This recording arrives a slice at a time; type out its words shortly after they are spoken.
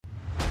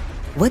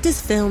What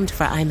does filmed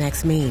for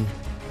IMAX mean?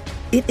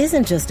 It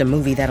isn't just a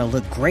movie that'll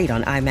look great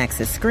on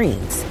IMAX's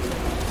screens.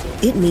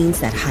 It means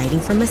that hiding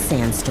from a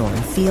sandstorm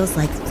feels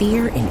like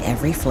fear in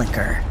every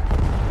flicker.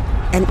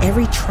 And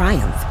every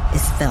triumph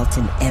is felt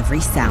in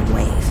every sound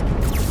wave.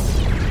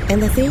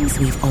 And the things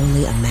we've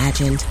only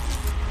imagined,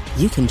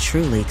 you can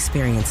truly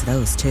experience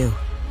those too.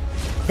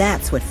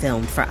 That's what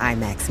filmed for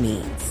IMAX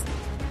means.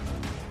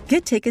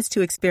 Get tickets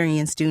to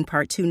experience Dune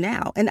Part 2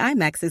 now and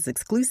IMAX's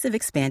exclusive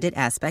expanded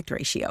aspect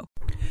ratio.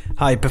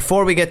 Hi,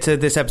 before we get to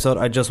this episode,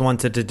 I just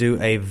wanted to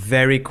do a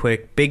very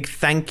quick big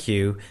thank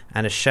you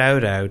and a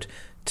shout out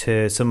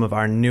to some of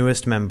our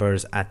newest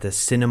members at the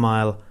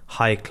Cinemile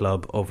High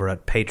Club over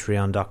at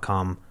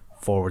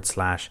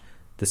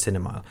patreon.com/the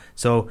Cinemile.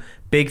 So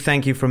big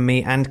thank you from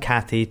me and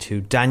Kathy to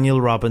Daniel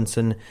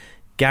Robinson,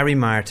 Gary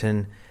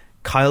Martin,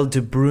 Kyle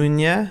De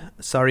Bruyne,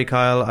 sorry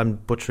Kyle, I'm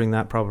butchering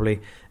that probably,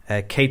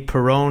 Kate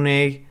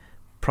Perrone,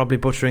 probably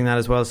butchering that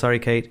as well, sorry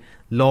Kate,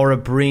 Laura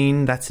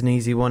Breen, that's an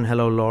easy one,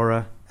 hello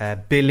Laura,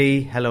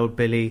 Billy, hello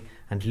Billy,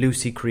 and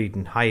Lucy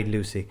Creedon, hi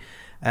Lucy.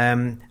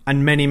 And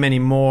many, many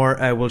more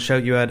we'll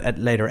shout you at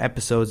later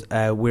episodes.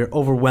 We're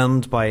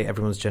overwhelmed by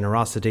everyone's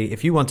generosity.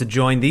 If you want to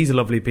join these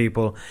lovely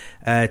people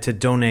to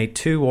donate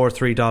 $2 or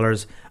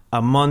 $3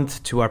 a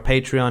month to our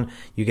Patreon,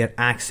 you get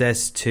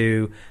access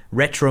to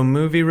retro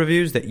movie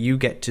reviews that you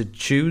get to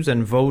choose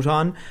and vote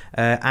on,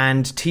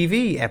 and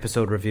TV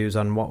episode reviews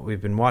on what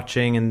we've been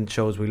watching and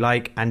shows we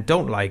like and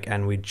don't like.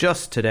 And we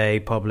just today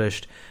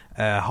published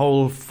a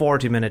whole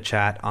 40-minute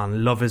chat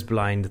on Love is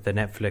Blind, the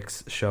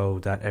Netflix show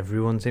that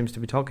everyone seems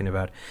to be talking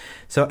about.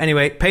 So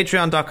anyway,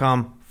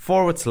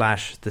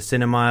 patreon.com/the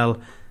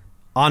Cinemile.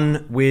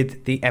 On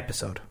with the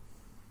episode.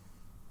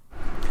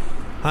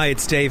 Hi,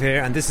 it's Dave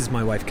here, and this is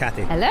my wife,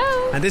 Kathy.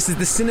 Hello. And this is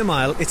the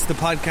Cinemile. It's the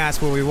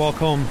podcast where we walk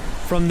home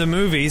from the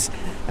movies,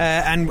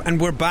 and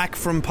we're back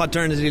from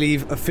paternity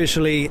leave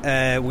officially.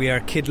 We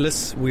are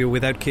kidless. We are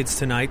without kids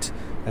tonight.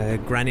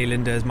 Granny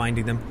Linda is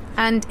minding them.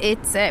 And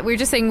it's we're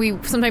just saying we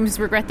sometimes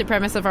regret the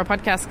premise of our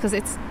podcast because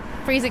it's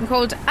freezing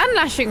cold and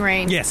lashing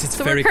rain. Yes, it's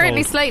so very we're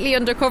currently cold. Slightly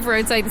undercover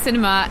outside the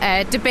cinema,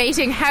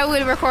 debating how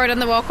we'll record on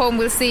the walk home.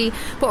 We'll see.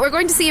 But we're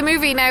going to see a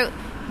movie now.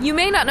 You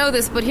may not know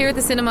this, but here at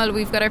the cinema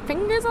we've got our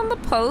fingers on the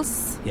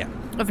pulse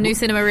of new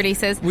cinema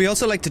releases. We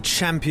also like to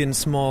champion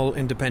small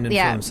independent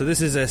films. So this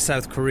is a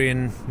South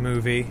Korean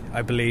movie,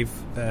 I believe.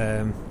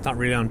 Not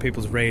really on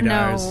people's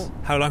radars. No.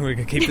 How long we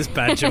can keep this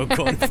bad joke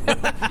going?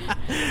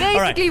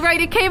 Basically, right,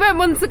 it came out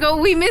months ago.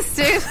 We missed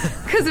it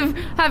because of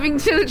having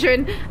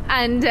children.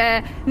 And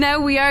now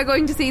we are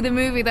going to see the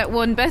movie that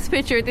won Best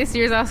Picture at this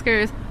year's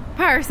Oscars,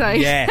 Parasite.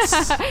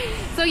 Yes.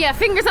 So yeah,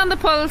 fingers on the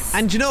pulse.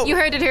 And you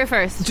heard it here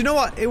first. Do you know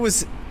what? It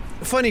was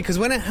funny because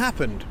when it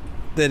happened,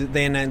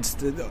 they announced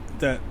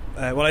that.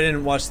 Well, I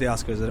didn't watch the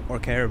Oscars or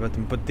care about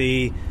them, but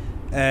it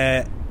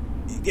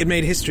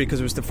made history because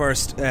it was the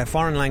first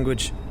foreign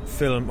language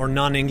film or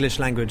non-English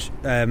language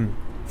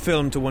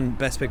film to win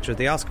Best Picture at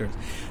the Oscars.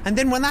 And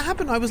then when that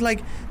happened, I was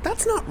like,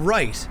 that's not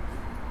right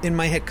in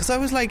my head, because I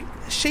was like,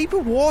 Shape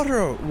of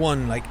Water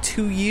won like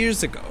 2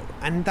 years ago,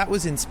 and that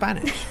was in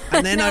Spanish.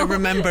 And then I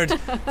remembered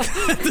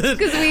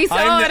because we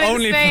saw it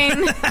in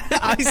Spain.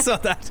 I saw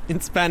that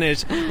in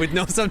Spanish with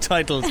no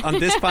subtitles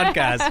on this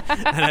podcast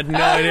and had no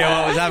idea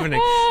what was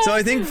happening. So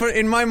I think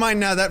in my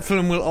mind now that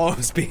film will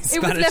always be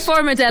Spanish. It was La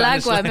Forma del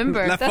Agua,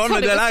 remember? La That's Forma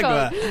what it del was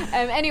Agua.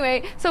 Called.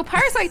 Anyway, so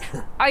Parasite,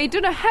 I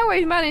don't know how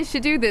I managed to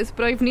do this,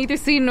 but I've neither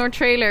seen nor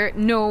trailer,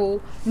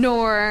 nor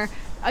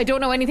I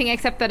don't know anything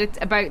except that it's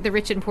about the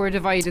rich and poor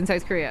divide in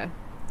South Korea.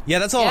 Yeah,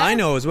 that's all I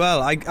know as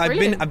well.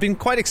 I've been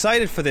quite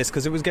excited for this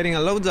because it was getting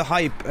loads of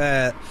hype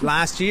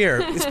last year.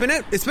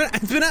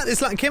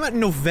 It came out in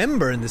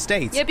November in the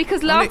States. Yeah,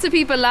 because lots of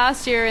people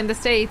last year in the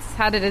States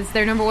had it as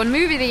their number one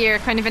movie of the year,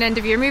 kind of an end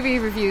of year movie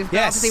review. But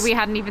yes. Obviously we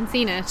hadn't even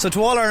seen it. So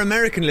to all our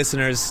American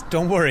listeners,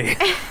 don't worry.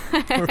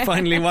 We're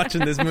finally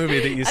watching this movie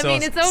that you saw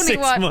it's only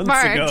 6 months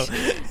March. ago.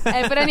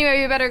 But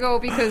anyway, we better go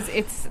because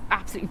it's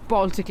absolutely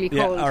Baltically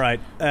cold. Yeah, all right.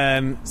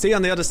 See you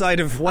on the other side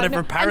of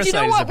whatever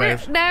Parasite is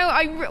about. Now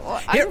I'm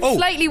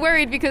slightly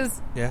worried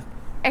because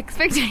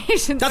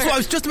expectations. That's what I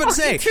was just about to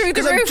say. Through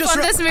the roof on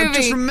this movie. I'm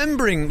just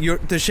remembering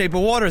the Shape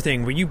of Water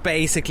thing where you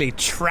basically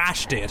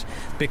trashed it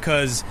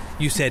because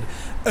you said,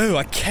 "Oh,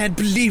 I can't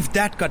believe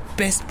that got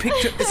Best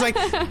Picture." It's like,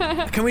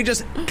 can we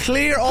just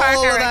clear all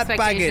of that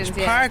baggage,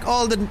 park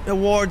all the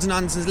awards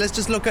nonsense? Let's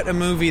just look at a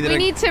movie that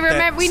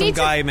some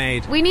guy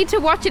made. We need to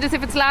watch it as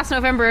if it's last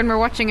November and we're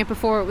watching it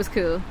before it was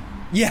cool.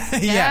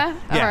 Yeah.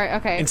 All right,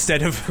 okay.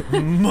 Instead of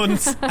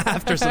months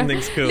after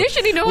something's cool.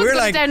 Literally no one's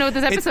going to download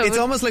this episode. It's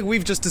almost like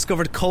we've just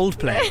discovered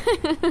Coldplay.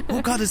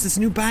 Oh God, it's this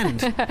new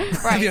band. Right,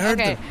 Have you heard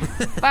them?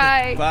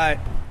 Bye. Bye.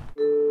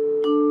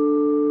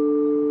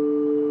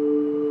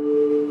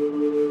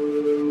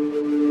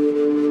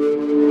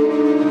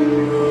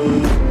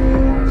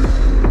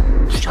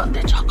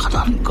 진짜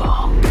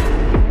착하다니까.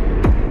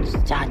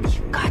 진짜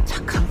니가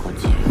착한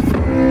거지.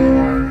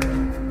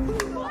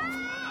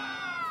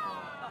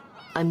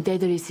 I'm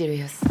deadly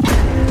serious.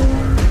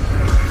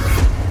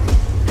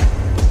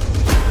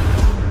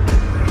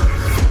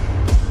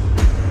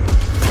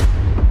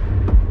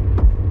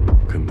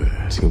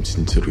 지금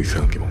진짜로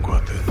이상한 게 뭔 것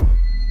같아.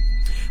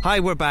 Hi,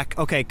 we're back.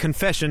 Okay,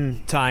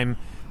 confession time.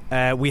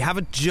 We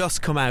haven't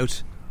just come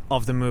out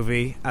of the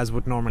movie as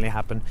would normally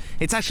happen.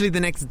 It's actually the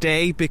next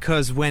day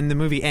because when the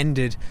movie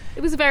ended,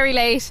 it was very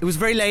late. It was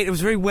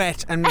very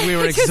wet, and we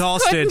were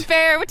exhausted. I just couldn't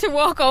bear to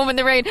walk home in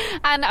the rain,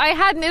 and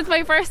it's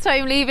my first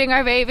time leaving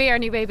our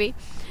new baby.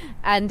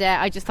 And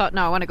I just thought,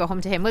 no, I want to go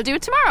home to him. We'll do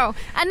it tomorrow.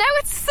 And now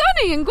it's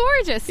sunny and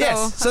gorgeous. So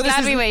yes. So I'm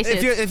glad we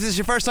waited. If this is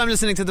your first time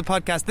listening to the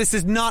podcast, this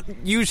is not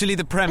usually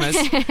the premise.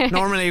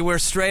 Normally we're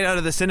straight out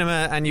of the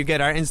cinema and you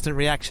get our instant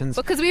reactions.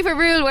 Because we have a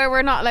rule where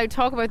we're not allowed to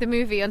talk about the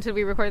movie until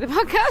we record the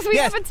podcast. We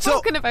haven't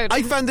spoken about it.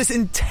 I found this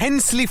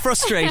intensely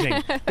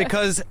frustrating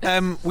because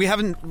we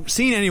haven't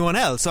seen anyone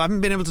else. So I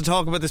haven't been able to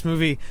talk about this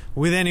movie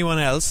with anyone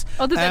else.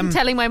 Other than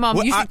telling my mom,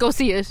 you should go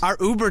see it. Our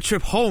Uber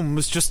trip home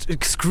was just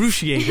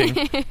excruciating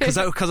because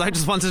I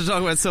just wanted to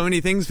talk about so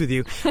many things with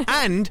you.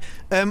 And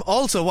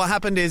also what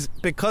happened is,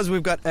 because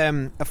we've got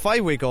a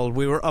 5-week-old,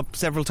 we were up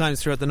several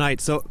times throughout the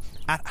night. So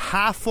at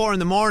 4:30 in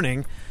the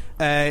morning,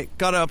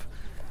 got up,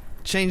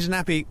 changed the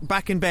nappy,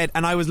 back in bed,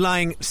 and I was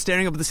lying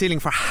staring up at the ceiling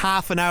for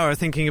half an hour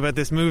thinking about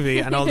this movie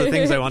and all the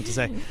things I want to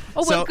say.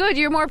 Oh, well, good.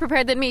 You're more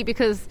prepared than me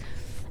because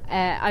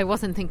I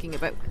wasn't thinking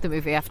about the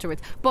movie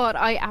afterwards. But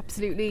I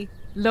absolutely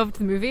loved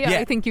the movie. Yeah.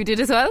 I think you did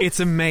as well.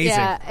 It's amazing.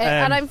 Yeah,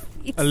 and I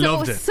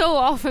loved it. So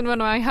often when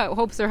my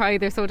hopes are high,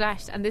 they're so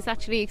dashed, and this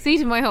actually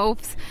exceeded my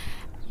hopes.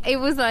 It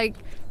was like,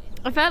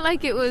 I felt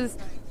like it was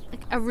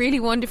like a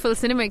really wonderful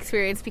cinema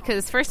experience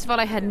because, first of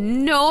all, I had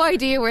no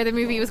idea where the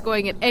movie was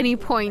going at any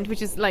point,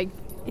 which is like,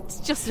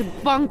 it's just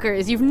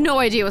bonkers. You've no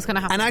idea what's going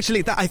to happen. And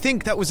actually, I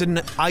think that was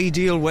an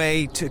ideal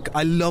way to...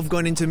 I love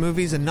going into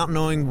movies and not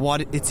knowing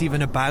what it's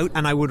even about,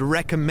 and I would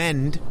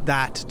recommend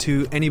that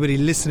to anybody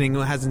listening who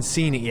hasn't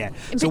seen it yet.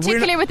 In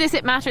particular with this,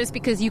 it matters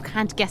because you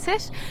can't guess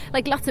it.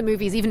 Like lots of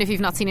movies, even if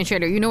you've not seen a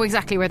trailer, you know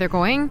exactly where they're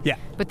going. Yeah.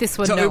 But this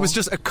one, so no. It was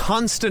just a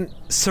constant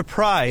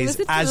surprise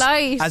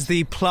as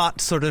the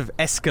plot sort of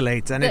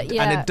escalates, and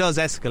it does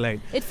escalate.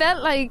 It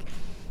felt like...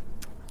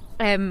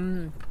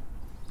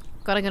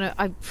 God,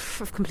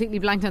 I've completely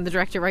blanked on the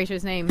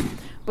director-writer's name,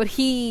 but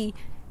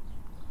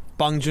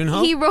Bong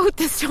Joon-ho? He wrote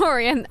the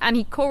story and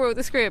he co-wrote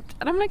the script,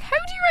 and I'm like, how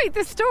do you write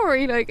this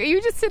story? Like, are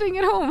you just sitting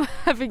at home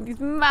having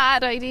these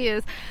mad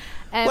ideas?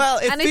 Well,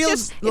 it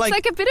feels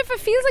like a bit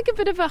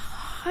of a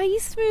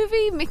heist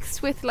movie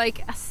mixed with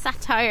like a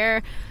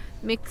satire,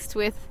 mixed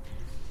with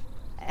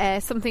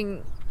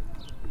something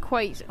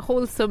quite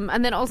wholesome,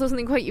 and then also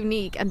something quite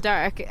unique and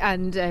dark,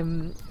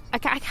 and I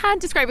can't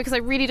describe it because I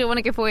really don't want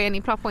to give away any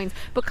plot points.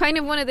 But kind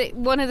of one of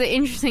the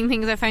interesting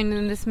things I found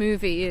in this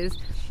movie is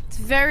it's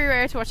very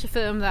rare to watch a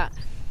film that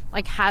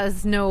like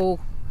has no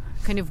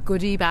kind of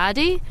goody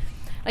baddie.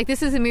 Like,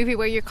 this is a movie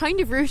where you're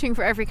kind of rooting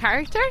for every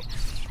character,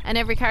 and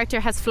every character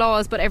has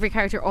flaws, but every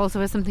character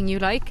also has something you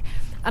like.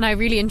 And I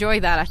really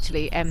enjoyed that,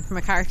 actually, from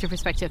a character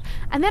perspective.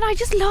 And then I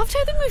just loved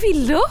how the movie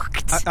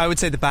looked. I would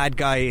say the bad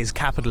guy is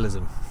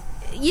capitalism.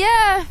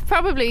 Yeah,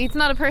 probably. It's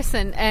not a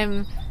person.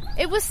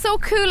 It was so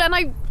cool,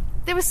 and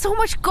there was so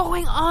much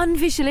going on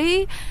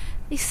visually.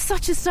 He's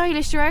such a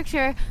stylish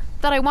director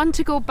that I want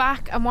to go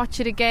back and watch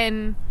it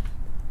again,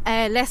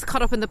 less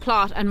caught up in the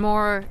plot and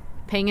more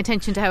paying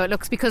attention to how it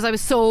looks, because I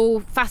was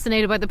so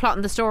fascinated by the plot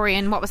and the story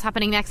and what was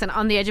happening next and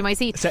on the edge of my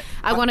seat.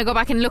 I want to go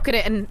back and look at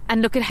it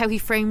and look at how he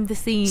framed the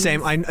scene.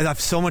 Same. I have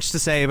so much to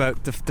say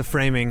about the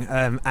framing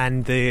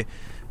and the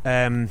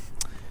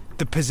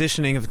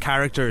positioning of the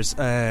characters,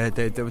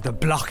 the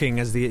blocking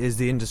is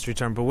the industry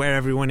term, but where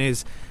everyone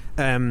is.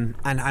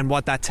 And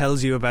what that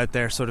tells you about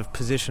their sort of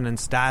position and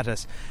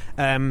status.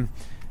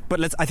 But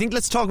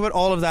let's talk about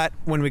all of that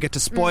when we get to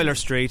Spoiler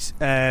Street.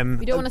 We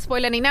don't want to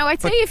spoil any. Now,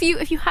 I'd say if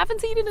you haven't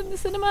seen it in the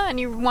cinema and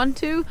you want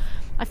to,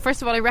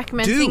 first of all, I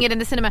recommend seeing it in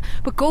the cinema.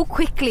 But go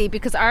quickly,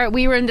 because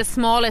we were in the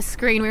smallest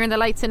screen. We were in the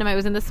light cinema. It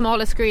was in the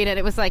smallest screen, and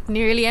it was like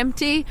nearly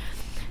empty.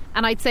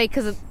 And I'd say,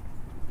 because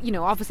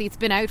obviously it's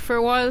been out for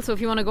a while, so if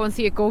you want to go and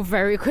see it, go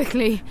very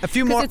quickly. A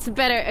few more. It's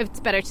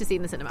better to see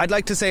in the cinema. I'd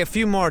like to say a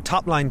few more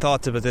top line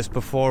thoughts about this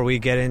before we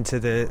get into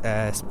the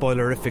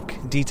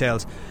spoilerific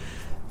details.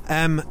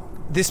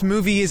 This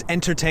movie is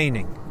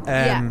entertaining.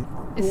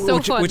 It's so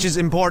fun. Which is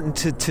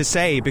important to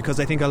say, because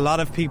I think a lot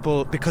of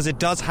people, because it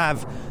does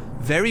have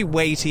very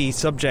weighty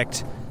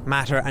subject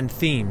matter and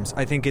themes.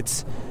 I think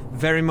it's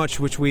very much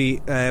which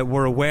we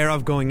were aware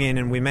of going in,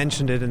 and we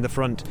mentioned it in the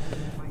front.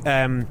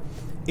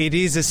 It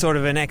is a sort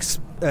of an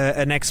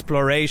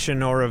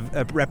exploration or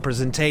a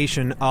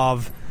representation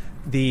of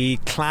the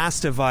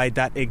class divide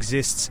that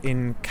exists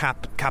in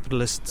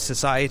capitalist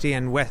society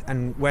and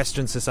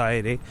Western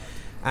society,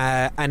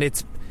 and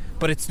it's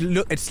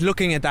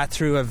looking at that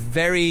through a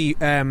very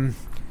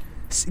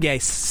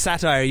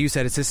satire. You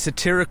said it's a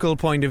satirical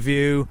point of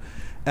view.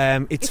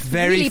 It's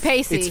very really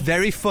pacey. It's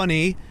very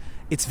funny.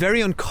 It's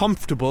very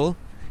uncomfortable.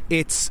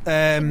 It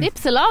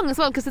nips along as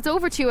well, because it's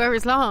over 2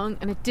 hours long,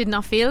 and it did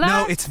not feel that.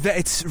 No,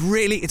 it's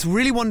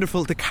really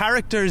wonderful. The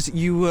characters,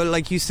 you will,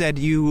 like you said,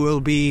 you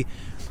will be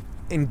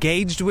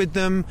engaged with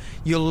them.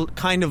 You'll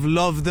kind of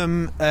love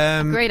them,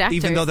 Great actors.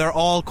 even though they're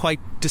all quite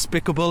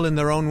despicable in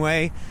their own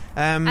way.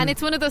 And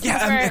it's one of those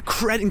things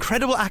where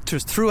incredible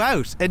actors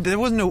throughout. It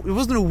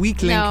wasn't a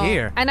weak link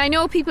here. And I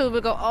know people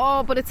will go,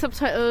 oh, but it's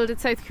subtitled,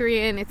 it's South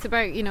Korean, it's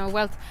about,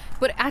 wealth.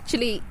 But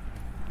actually,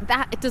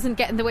 that it doesn't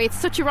get in the way. It's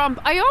such a romp.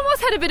 I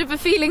almost had a bit of a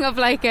feeling of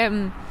like,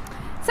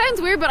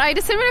 sounds weird, but I had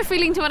a similar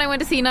feeling to when I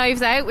went to see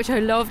Knives Out, which I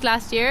loved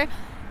last year,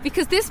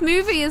 because this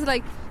movie is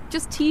like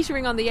just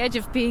teetering on the edge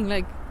of being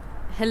like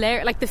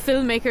hilarious. Like the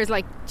filmmakers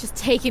like just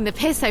taking the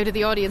piss out of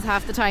the audience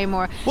half the time,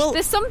 or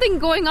there's something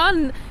going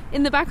on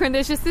in the background.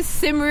 There's just this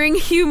simmering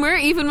humour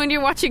even when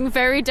you're watching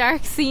very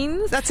dark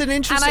scenes. That's an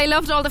interesting... And I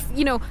loved all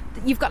the,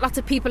 you've got lots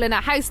of people in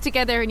a house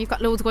together and you've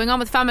got loads going on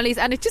with families,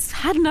 and it just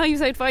had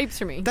Knives Out vibes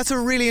for me. That's a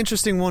really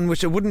interesting one,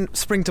 which it wouldn't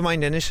spring to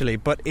mind initially,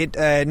 but it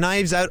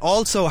Knives Out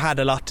also had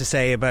a lot to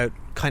say about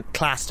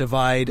class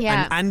divide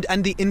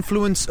and the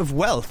influence of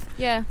wealth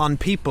on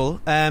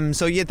people.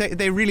 So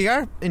they really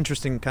are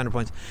interesting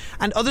counterpoints.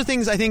 And other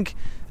things, I think,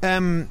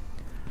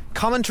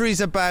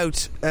 commentaries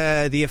about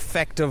the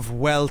effect of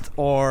wealth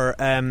or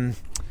and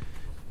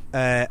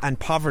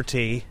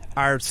poverty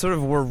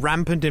were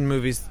rampant in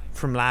movies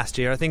from last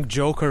year. I think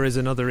Joker is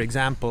another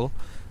example,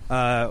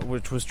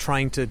 which was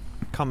trying to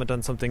comment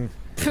on something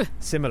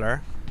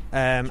similar,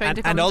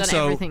 and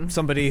also contains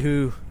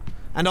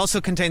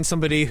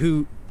somebody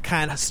who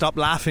can't stop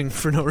laughing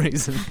for no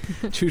reason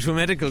due to a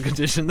medical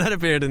condition that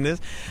appeared in this.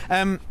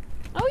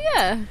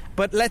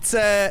 But let's.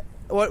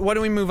 Why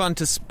don't we move on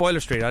to Spoiler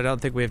Street? I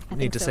don't think we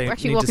need to say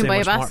much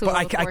more. But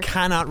I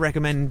cannot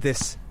recommend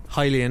this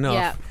highly enough.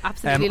 Yeah,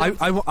 absolutely.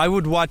 I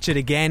would watch it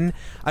again.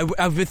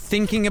 I've been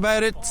thinking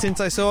about it since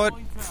I saw it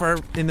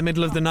in the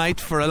middle of the night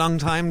for a long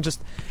time,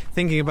 just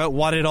thinking about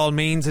what it all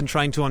means and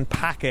trying to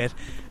unpack it.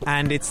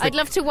 And I'd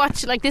love to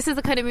watch, like, this is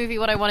the kind of movie,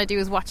 what I want to do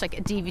is watch like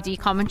a DVD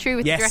commentary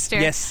with the director.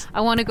 Yes.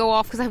 I want to go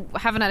off, because I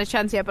haven't had a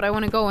chance yet, but I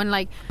want to go and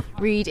like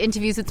read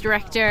interviews with the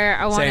director.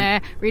 I want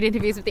to read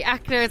interviews with the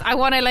actors. I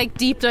want to like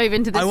deep dive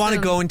into this. I want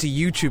to go into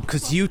YouTube,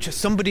 because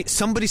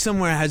somebody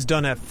somewhere has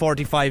done a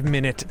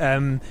 45-minute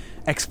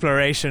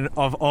exploration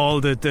of all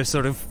the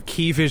sort of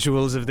key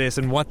visuals of this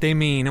and what they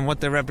mean and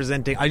what they're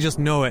representing. I just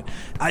know it.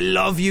 I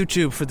love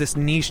YouTube for this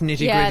niche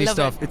nitty-gritty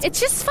stuff. It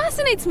just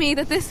fascinates me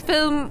that this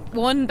film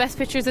won Best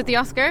Pictures at the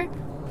Oscar.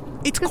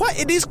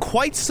 It is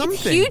quite something.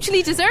 It's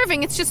hugely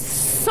deserving. It's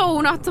just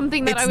so not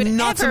something that I would ever expect. It's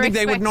not something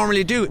they would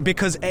normally do,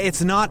 because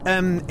it's not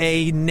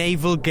a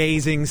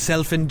navel-gazing,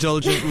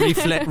 self-indulgent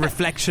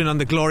reflection on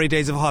the glory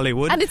days of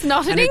Hollywood. And it's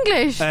not in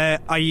English.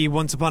 I.e.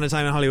 Once Upon a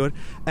Time in Hollywood.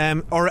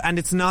 And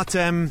it's not...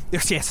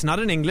 yes, not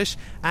in English.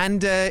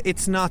 And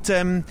it's not...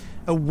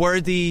 a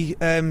worthy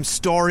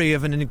story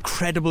of an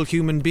incredible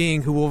human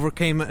being who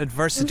overcame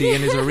adversity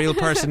and is a real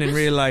person in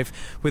real life,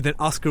 with an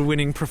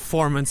Oscar-winning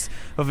performance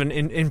of an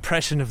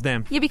impression of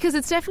them. Yeah, because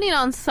it's definitely an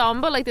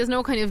ensemble. Like, there's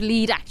no kind of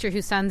lead actor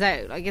who stands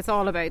out. Like, it's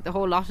all about the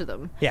whole lot of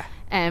them. Yeah.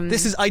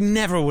 I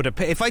never would have...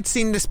 If I'd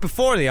seen this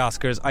before the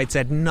Oscars, I'd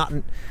said not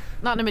in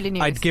a million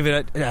years. I'd give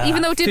it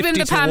even though it did win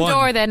the Palme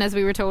d'Or then, as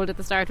we were told at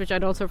the start, which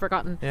I'd also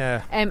forgotten.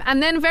 Yeah.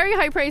 And then very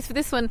high praise for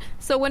this one.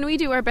 So when we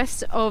do our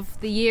best of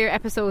the year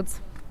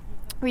episodes,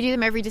 we do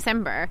them every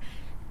December,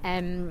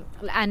 and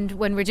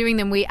when we're doing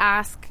them, we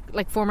ask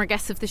like former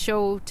guests of the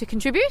show to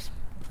contribute.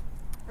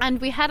 And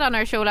we had on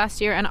our show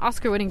last year an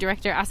Oscar-winning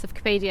director, Asif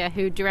Kapadia,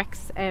 who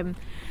directs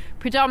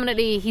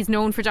predominantly, he's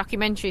known for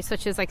documentaries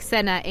such as like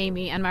Senna,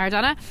 Amy and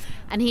Maradona,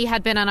 and he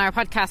had been on our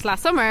podcast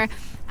last summer,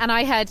 and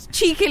I had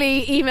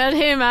cheekily emailed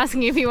him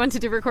asking if he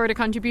wanted to record a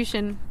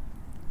contribution,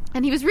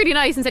 and he was really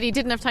nice and said he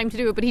didn't have time to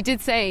do it, but he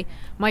did say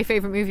my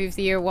favourite movie of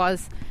the year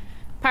was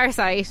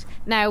Parasite.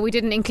 Now, we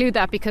didn't include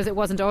that because it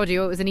wasn't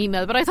audio, it was an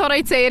email, but I thought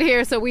I'd say it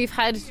here. So we've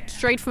had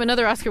straight from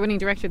another Oscar-winning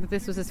director that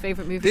this was his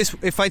favourite movie.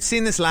 If I'd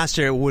seen this last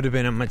year, it would have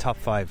been in my top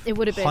 5. It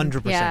would have been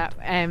 100%. Yeah.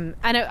 And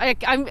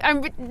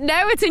I'm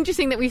now it's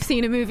interesting that we've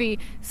seen a movie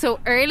so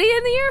early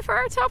in the year for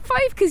our top 5,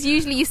 because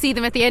usually you see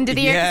them at the end of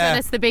the year,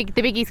 because then it's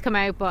the biggies come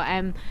out. But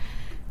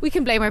we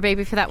can blame our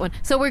baby for that one.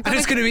 So and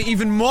it's going to be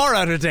even more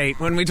out of date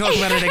when we talk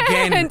about it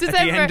again at the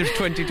end of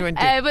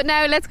 2020. But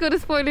now let's go to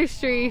Spoiler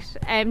Street.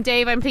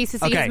 Dave, I'm pleased to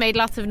see you've made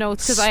lots of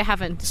notes, because I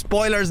haven't.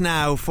 Spoilers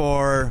now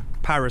for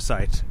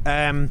Parasite.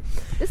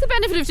 It's the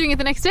benefit of doing it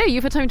the next day.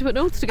 You've had time to put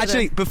notes together.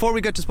 Actually, before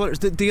we get to spoilers,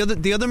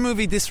 the other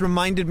movie this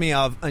reminded me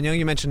of, I know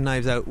you mentioned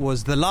Knives Out,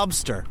 was The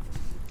Lobster.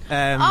 Do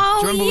you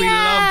remember we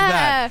loved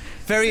that?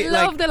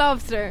 Love The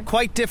Lobster.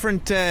 Quite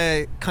different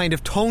kind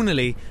of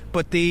tonally,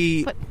 but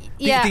the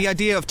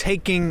idea of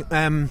taking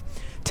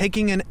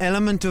an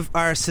element of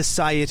our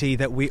society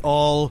that we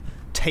all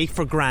take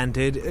for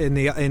granted. In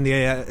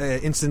the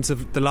instance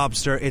of The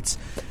Lobster, it's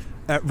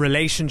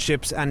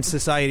relationships and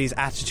society's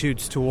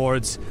attitudes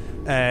towards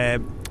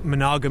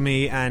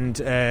monogamy and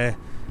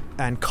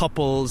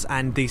couples,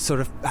 and the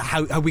sort of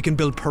how we can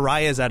build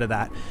pariahs out of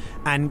that.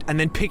 And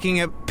then taking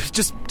a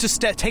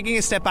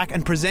step back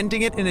and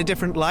presenting it in a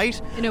different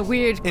light, in a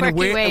weird,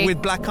 quirky way,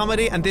 with black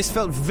comedy. And this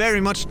felt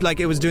very much like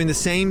it was doing the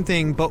same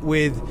thing, but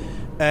with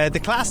the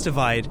class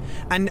divide.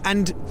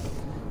 And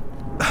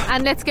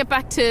And let's get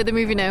back to the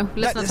movie now.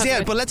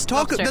 Let's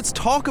talk. Let's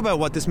talk about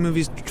what this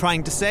movie's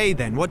trying to say.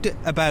 Then, what do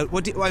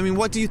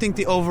you think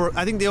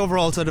I think the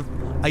overall sort of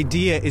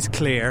idea is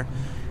clear.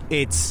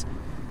 It's,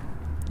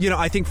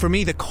 I think for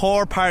me the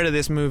core part of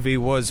this movie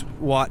was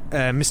what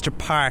Mr.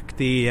 Park,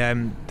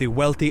 the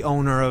wealthy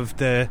owner of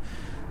the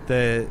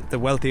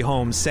wealthy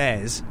home,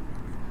 says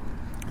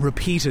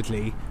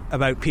repeatedly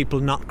about people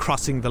not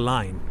crossing the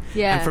line.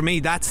 Yeah. And for me,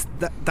 that's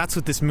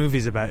what this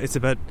movie's about. It's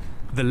about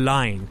the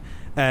line.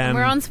 And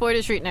we're on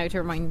spoiler street now, to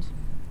remind.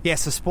 Yeah,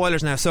 so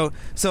spoilers now. So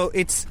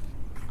it's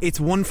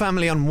one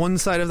family on one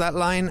side of that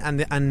line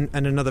and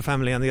another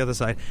family on the other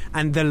side.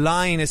 And the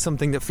line is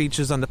something that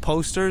features on the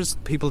posters.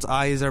 People's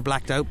eyes are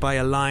blacked out by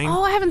a line.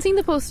 Oh, I haven't seen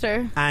the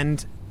poster.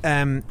 And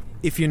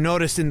if you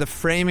notice in the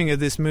framing of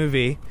this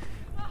movie,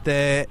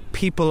 the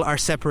people are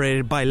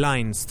separated by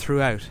lines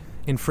throughout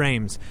in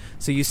frames.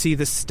 So you see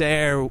the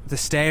stairs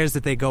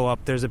that they go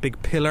up. There's a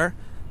big pillar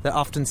that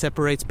often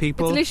separates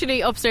people. It's literally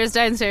upstairs,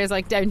 downstairs,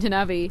 like Downton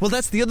Abbey. Well,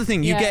 that's the other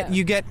thing. You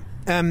get.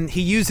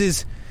 He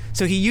uses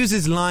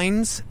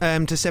lines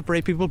to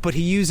separate people, but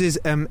he uses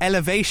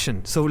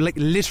elevation. So, like,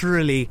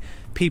 literally,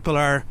 people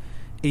are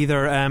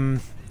either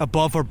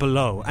above or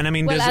below. And I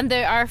mean,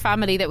 our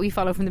family that we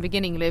follow from the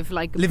beginning live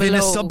below. In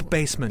a sub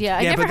basement. Yeah,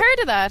 I never heard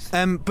of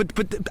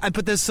that.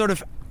 But there's sort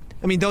of,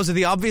 I mean, those are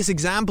the obvious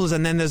examples,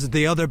 and then there's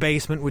the other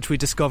basement, which we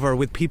discover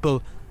with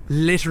people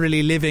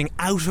literally living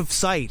out of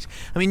sight.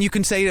 I mean, you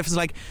can say it's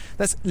like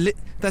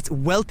that's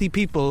wealthy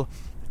people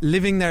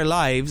living their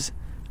lives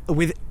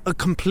with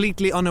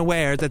completely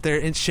unaware that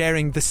they're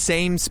sharing the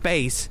same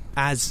space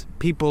as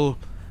people,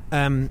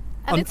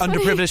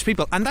 underprivileged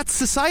people, and that's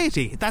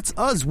society. That's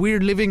us.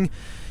 We're living.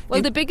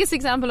 Well, the biggest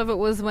example of it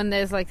was when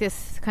there's like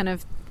this kind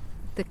of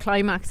the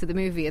climax of the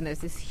movie, and there's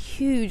this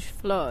huge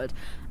flood.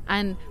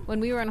 And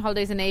when we were on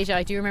holidays in Asia,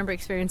 I do remember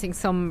experiencing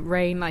some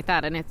rain like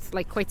that, and it's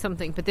like quite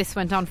something. But this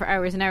went on for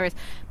hours and hours,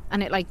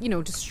 and it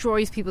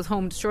destroys people's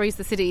homes, destroys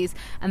the cities.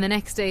 And the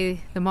next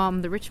day,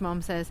 the rich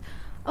mom says,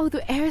 "Oh,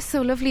 the air is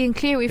so lovely and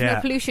clear. We've no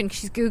pollution."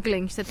 She's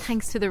Googling. She said,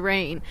 "Thanks to the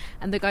rain."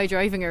 And the guy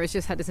driving her has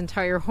just had his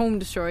entire home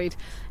destroyed.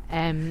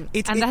 And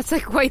that's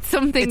like quite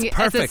something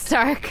as a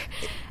stark.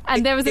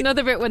 And there was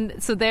another bit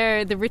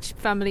the rich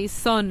family's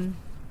son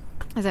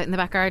is out in the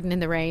back garden in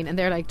the rain, and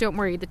they're like, "Don't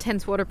worry, the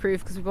tent's waterproof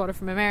because we bought it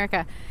from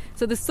America."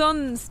 So the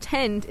son's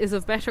tent is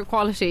of better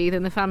quality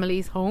than the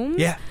family's home.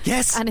 Yeah,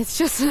 yes. And it's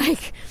just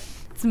like,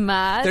 it's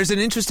mad. There's an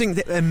interesting...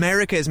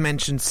 America is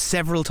mentioned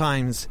several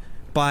times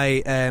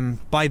by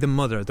the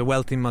mother, the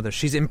wealthy mother.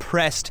 She's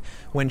impressed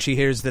when she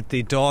hears that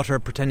the daughter,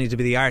 pretending to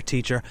be the art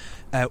teacher,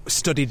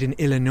 studied in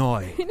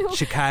Illinois,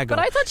 Chicago.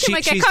 But I thought she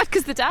might get caught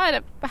because the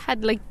dad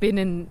had been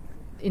in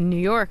New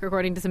York,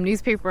 according to some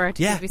newspaper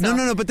articles. Yeah,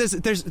 no. But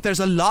there's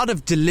a lot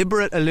of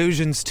deliberate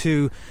allusions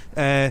to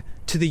the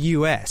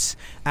US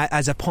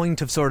as a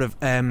point of sort of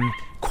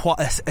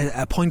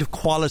a point of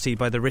quality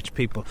by the rich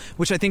people,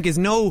 which I think is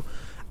no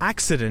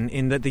accident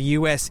in that the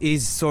US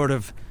is sort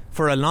of,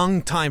 for a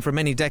long time, for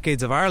many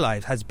decades of our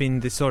lives, has been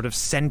the sort of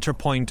centre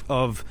point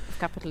of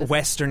capitalism.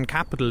 Western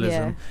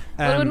capitalism.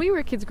 Yeah. Well, when we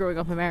were kids growing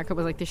up, America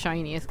was like the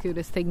shiniest,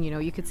 coolest thing,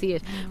 you could see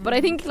it. But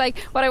I think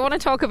what I want to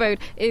talk about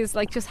is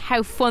just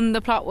how fun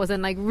the plot was,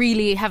 and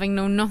really having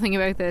known nothing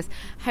about this,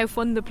 how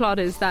fun the plot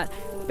is that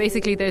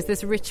basically there's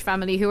this rich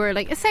family who are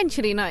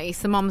essentially nice.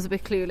 The mom's a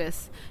bit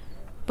clueless,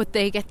 but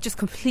they get just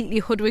completely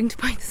hoodwinked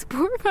by this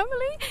poor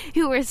family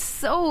who are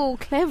so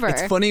clever.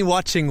 It's funny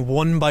watching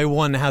one by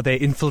one how they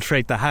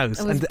infiltrate the house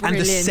and the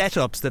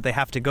setups that they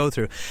have to go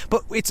through.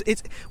 But it's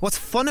what's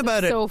fun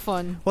about it. So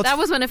fun. That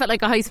was when it felt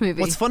like a heist movie.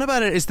 What's fun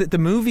about it is that the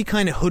movie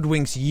kind of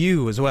hoodwinks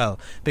you as well,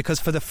 because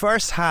for the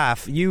first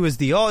half, you as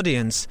the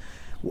audience,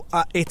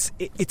 it's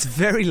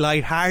very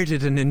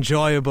lighthearted and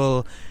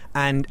enjoyable,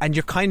 and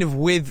you're kind of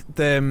with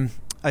the...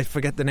 I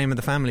forget the name of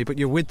the family, but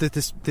you're with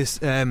this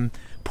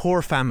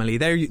poor family.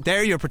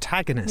 They're your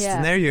protagonists,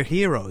 and they're your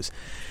heroes.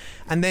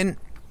 And then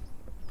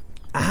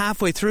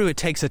halfway through, it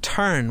takes a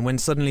turn when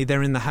suddenly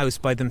they're in the house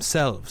by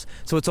themselves.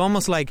 So it's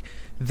almost like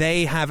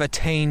they have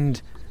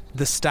attained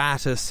the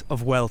status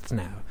of wealth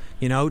now.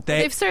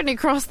 They've certainly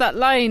crossed that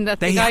line that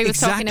the guy was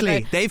talking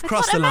about. They've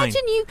crossed the line.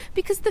 Imagine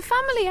because the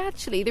family,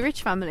 actually, the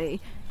rich family,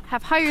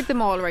 have hired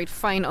them all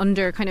fine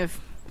under kind of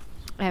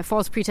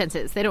false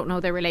pretenses. They don't know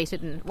they're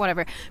related and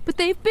whatever, but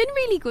they've been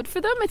really good for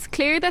them. It's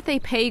clear that they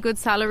pay good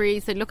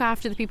salaries, they look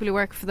after the people who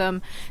work for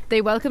them,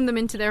 they welcome them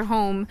into their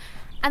home,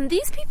 and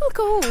these people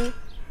go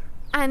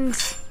and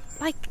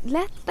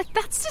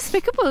that's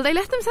despicable. They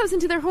let themselves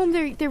into their home.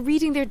 They're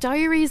reading their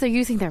diaries, they're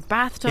using their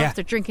bathtubs,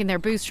 they're drinking their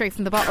booze straight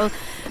from the bottle.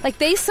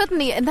 They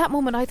suddenly, in that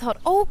moment, I thought,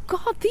 oh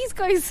God, these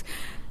guys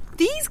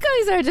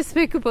are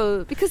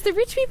despicable, because the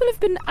rich people have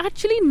been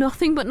actually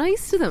nothing but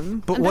nice to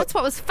them. And that's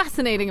what was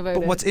fascinating about it.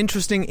 But what's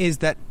interesting is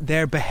that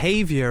their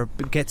behaviour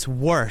gets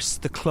worse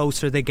the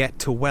closer they get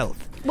to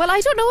wealth. Well, I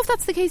don't know if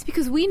that's the case,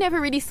 because we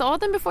never really saw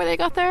them before they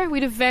got there. We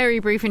had a very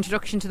brief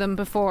introduction to them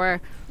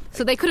before,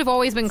 so they could have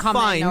always been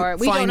common.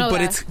 We don't know but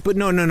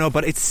that.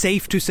 But it's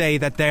safe to say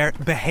that their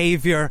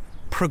behaviour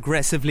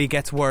progressively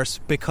gets worse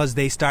because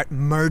they start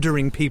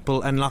murdering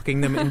people and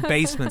locking them in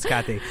basements,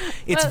 Kathy.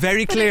 It's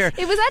very clear.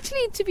 It was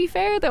actually, to be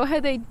fair though, how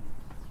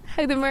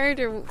the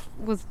murder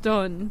was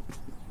done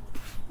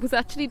was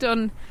actually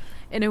done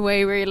in a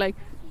way where you're like,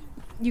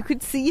 you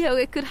could see how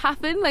it could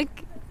happen.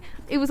 Like,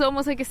 it was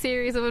almost like a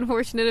series of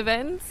unfortunate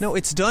events. No,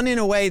 it's done in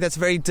a way that's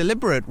very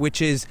deliberate,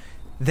 which is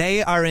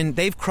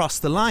they've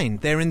crossed the line.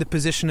 They're in the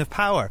position of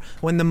power.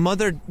 When the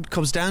mother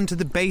comes down to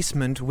the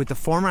basement with the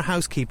former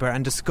housekeeper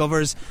and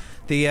discovers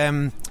the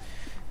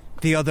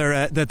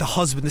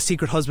husband, the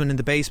secret husband in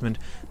the basement,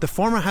 the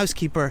former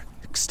housekeeper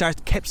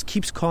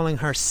keeps calling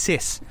her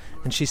sis,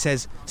 and she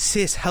says,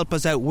 "Sis, help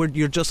us out.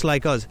 You're just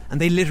like us." And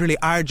they literally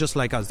are just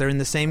like us. They're in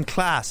the same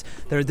class.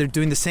 They're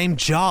doing the same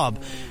job.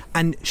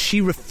 And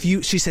she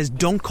says,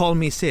 "Don't call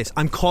me sis.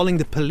 I'm calling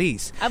the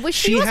police." I wish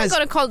she wasn't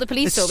going to call the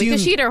police though,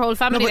 because she had her whole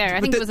family there.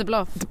 I think it was a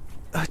bluff.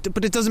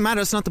 But it doesn't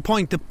matter. It's not the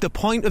point. The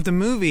point of the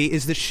movie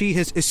is that she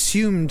has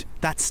assumed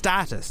that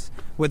status,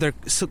 whether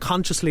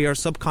consciously or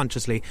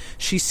subconsciously.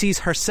 She sees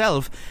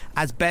herself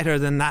as better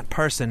than that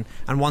person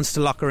and wants to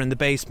lock her in the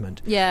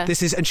basement. Yeah.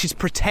 And she's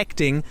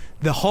protecting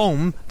the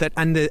home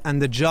and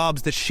the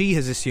jobs that she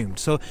has assumed.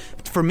 So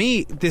for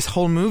me, this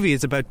whole movie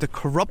is about the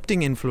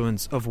corrupting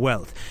influence of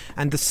wealth.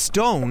 And the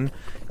stone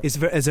is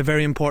a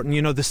very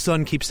important, the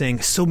sun keeps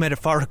saying, so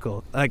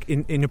metaphorical, like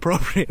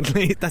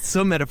inappropriately. That's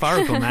so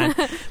metaphorical, man.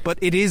 But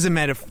it is a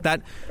metaphor.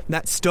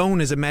 That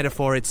stone is a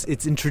metaphor.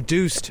 It's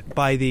introduced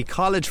by the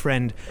college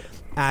friend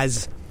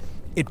as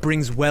it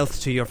brings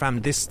wealth to your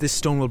family. This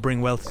stone will bring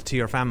wealth to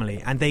your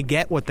family, and they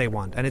get what they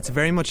want. And it's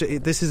very much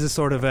this is a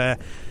sort of a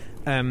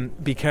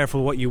be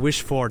careful what you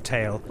wish for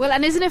tale. Well,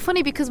 and isn't it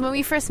funny, because when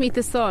we first meet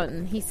the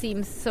son, he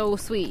seems so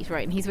sweet,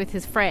 right? And he's with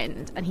his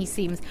friend, and he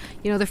seems,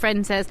 the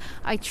friend says,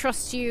 "I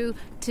trust you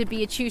to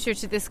be a tutor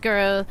to this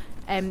girl.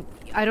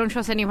 I don't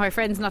trust any of my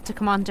friends not to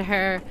come on to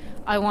her.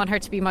 I want her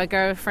to be my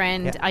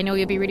girlfriend. Yeah. I know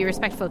you'll be really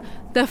respectful."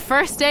 The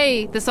first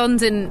day the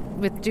son's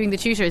in with doing the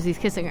tutors, he's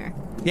kissing her.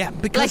 Yeah,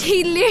 because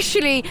he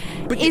literally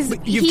is.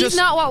 He's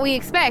not what we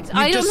expect.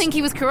 I don't think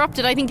he was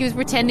corrupted. I think he was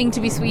pretending to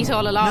be sweet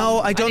all along. No,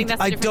 I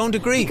don't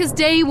agree. Because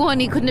day one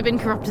he couldn't have been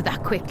corrupted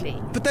that quickly.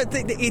 But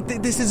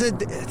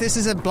this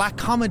is a black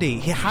comedy.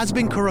 He has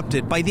been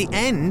corrupted. By the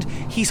end,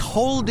 he's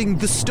holding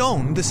the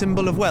stone, the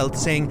symbol of wealth,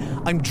 saying,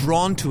 "I'm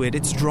drawn to it.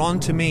 It's drawn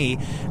to me."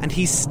 And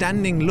he's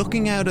standing,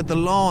 looking out at the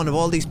lawn of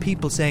all these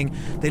people, saying,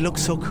 "They look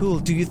so cool.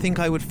 Do you think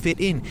I would fit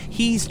in?"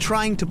 He's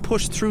trying to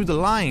push through the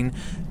line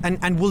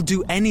and will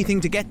do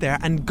anything to get there,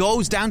 and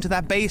goes down to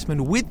that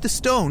basement with the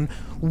stone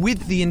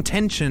with the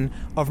intention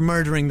of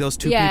murdering those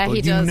two people.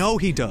 He does.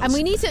 He does. And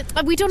we need to.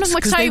 We don't have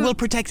much time.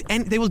 Because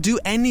they will do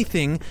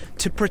anything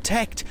to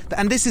protect.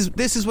 And this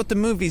is what the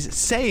movie's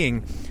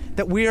saying,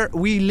 that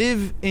we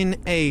live in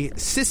a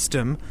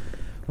system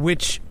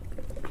which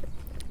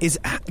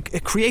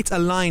it creates a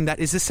line that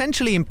is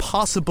essentially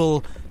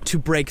impossible to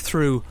break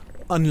through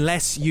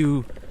unless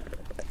you're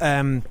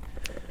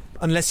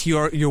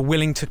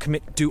willing to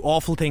do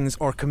awful things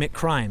or commit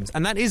crimes.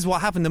 And that is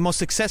what happened. The most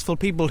successful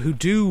people who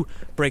do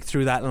break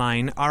through that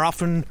line are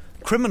often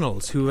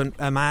criminals who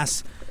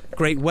amass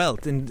great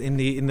wealth in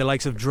the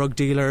likes of drug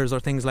dealers or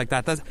things like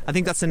that. I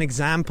think that's an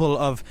example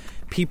of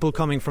people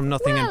coming from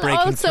nothing and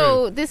breaking through.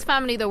 Also, this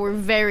family though were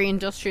very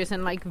industrious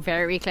and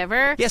very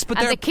clever. Yes, but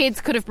the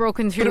kids could have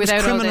broken through without all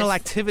this. But it was criminal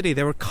activity.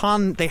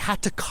 They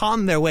had to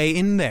con their way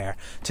in there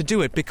to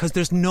do it, because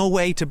there's no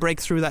way to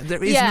break through that.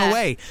 There is no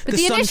way. But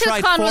the initial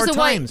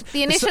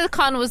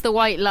con was the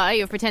white lie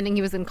of pretending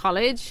he was in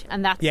college,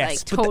 and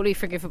that's totally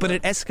forgivable. But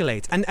it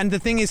escalates, and the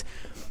thing is,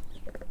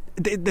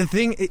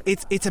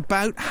 it's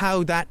about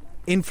how that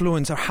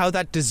influence or how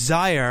that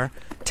desire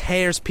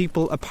tears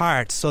people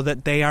apart, so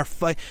that they are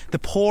the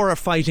poor are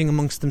fighting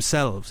amongst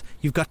themselves.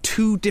 You've got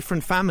two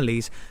different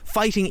families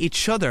fighting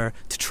each other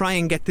to try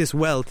and get this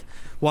wealth,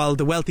 while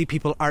the wealthy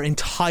people are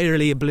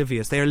entirely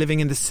oblivious. They are living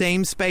in the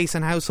same space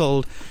and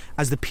household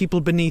as the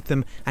people beneath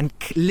them, and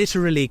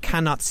literally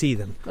cannot see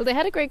them. Well, they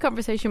had a great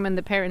conversation when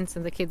the parents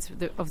and the kids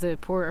of the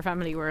poorer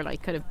family were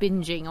kind of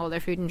binging all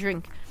their food and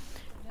drink,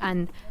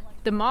 and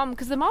the mom,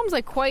 because the mom's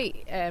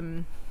quite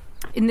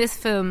in this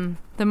film,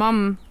 the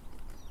mom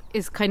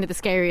is kind of the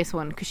scariest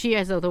one, because she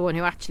is the one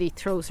who actually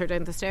throws her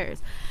down the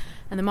stairs,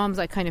 and the mom's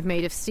kind of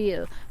made of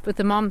steel. But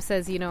the mom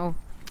says,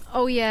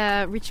 "Oh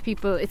yeah, rich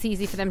people, it's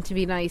easy for them to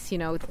be nice,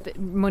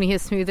 money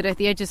has smoothed out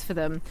the edges for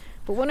them."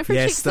 But one of her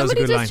chicks,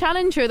 somebody does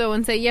challenge her though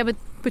and say, "Yeah,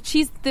 but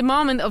she's the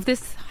mom of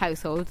this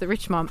household, the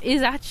rich mom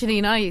is actually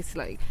nice,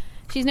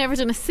 she's never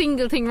done a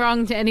single thing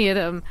wrong to any of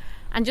them,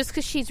 and just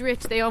because she's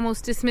rich they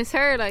almost dismiss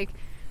her,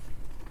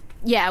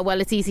 yeah, well,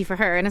 it's easy for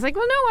her." And it's well,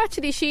 no,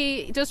 actually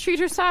she does treat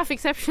her staff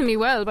exceptionally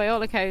well by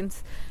all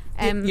accounts.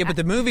 But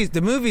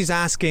the movie's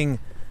asking,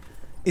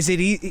 is it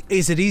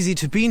easy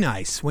to be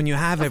nice when you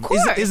have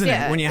everything? Isn't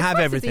it? When you have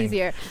everything, it's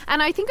easier.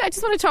 And I think I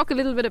just want to talk a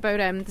little bit about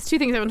there's two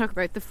things I want to talk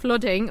about: the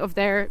flooding of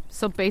their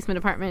sub-basement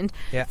apartment.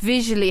 Yeah.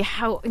 Visually,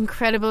 how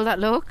incredible that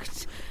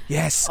looked.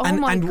 Yes, Oh and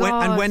my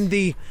God. when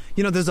the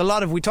there's a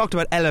lot of, we talked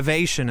about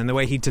elevation and the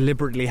way he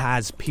deliberately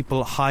has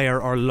people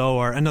higher or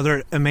lower.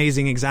 Another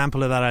amazing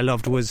example of that I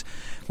loved was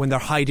when they're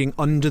hiding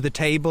under the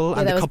table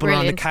and that the was couple are on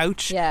the brilliant.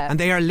 couch, Yeah. and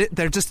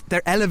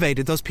they're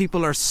elevated. Those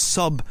people are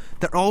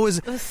they're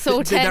always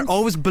so they're tense.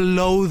 always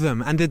below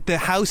them, and the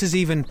house is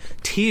even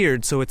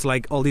tiered, so it's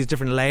like all these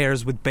different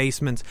layers with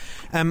basements.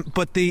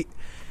 But the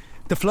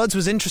floods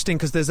was interesting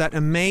because there's that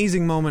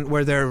amazing moment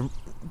where they're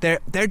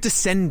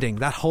descending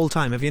that whole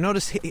time. Have you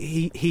noticed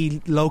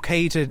he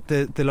located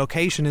the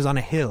location is on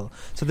a hill,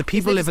 so the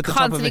people live at the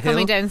top of a constantly hill.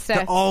 coming down steps,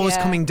 They're always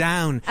yeah. coming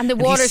down, And the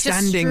he's water's just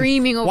standing,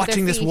 streaming over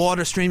watching their this feet.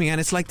 water streaming, and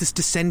it's like this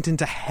descent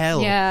into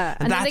hell. Yeah,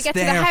 and then they that's get to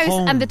the their house,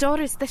 home. and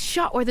the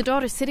shot where the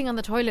daughter's sitting on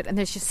the toilet, and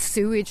there's just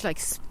sewage like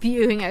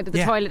spewing out of the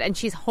Yeah. toilet, and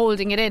she's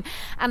holding it in.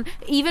 And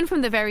even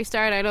from the very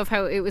start, I love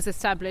how it was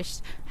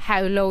established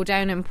how low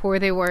down and poor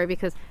they were,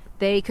 because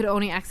they could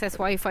only access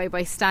Wi-Fi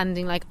by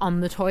standing like on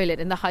the toilet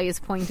in the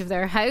highest point of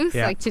their house,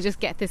 Yeah. like to just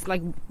get this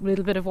like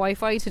little bit of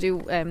Wi-Fi to do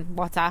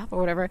WhatsApp or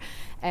whatever.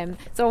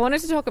 So I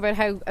wanted to talk about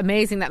how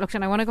amazing that looked,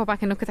 and I want to go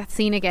back and look at that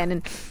scene again.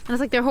 And it's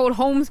like their whole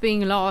home's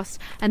being lost,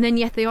 and then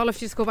yet they all have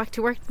to just go back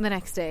to work the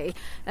next day.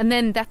 And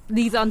then that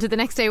leads on to the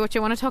next day. Which I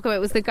want to talk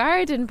about was the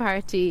garden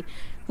party,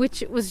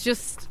 which was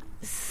just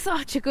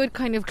such a good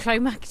kind of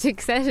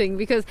climactic setting,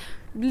 because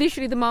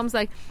literally the mom's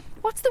like,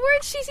 what's the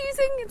word she's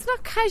using? It's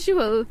not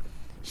casual.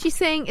 She's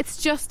saying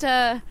it's just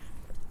a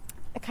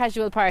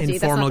casual party. Informal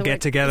That's not the word.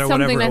 get-together,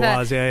 Something whatever like it that.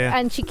 was, yeah.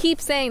 And she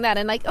keeps saying that,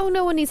 and like, oh,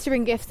 no one needs to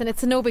bring gifts, and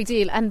it's no big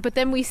deal. But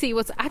then we see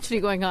what's actually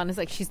going on is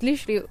like she's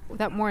literally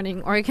that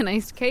morning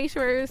organised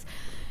caterers.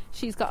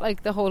 She's got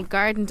like the whole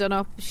garden done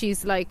up.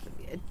 She's like,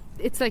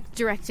 it's like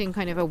directing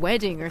kind of a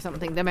wedding or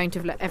something, the amount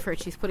of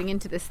effort she's putting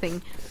into this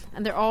thing.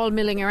 And they're all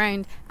milling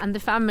around, and the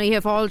family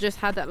have all just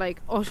had that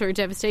like utter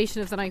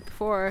devastation of the night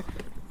before.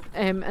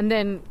 And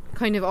then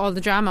kind of all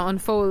the drama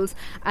unfolds,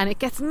 and it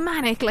gets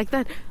manic like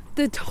that.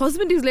 The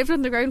husband who's lived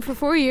underground for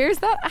 4 years,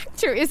 that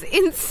actor is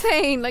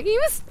insane. Like he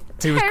was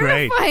great.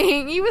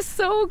 terrifying. He was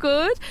so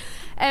good.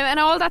 And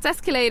all that's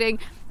escalating,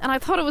 and I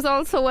thought it was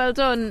all so well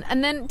done.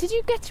 And then did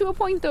you get to a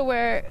point though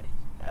where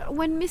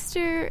when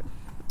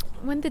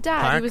the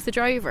dad, Park? who was the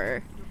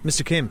driver,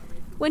 Mr. Kim.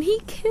 when he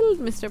killed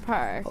Mr.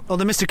 Parr, Oh,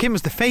 the Mr. Kim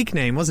was the fake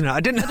name, wasn't it? I I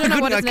don't know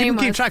what his name couldn't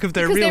keep was, track of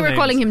their because real they were names.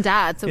 calling him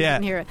Dad, so we Yeah.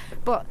 didn't hear it.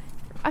 But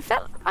I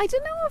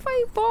don't know if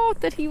I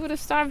bought that he would have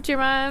stabbed your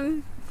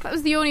man. That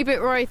was the only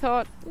bit where I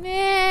thought,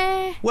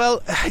 nah.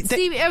 Well,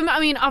 I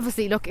mean,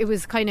 obviously, look, it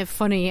was kind of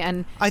funny,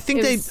 and I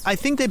think it was- I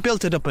think they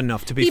built it up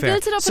enough, to be he fair.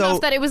 built it up So,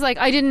 enough that it was like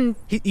I didn't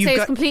you've say it's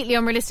got- completely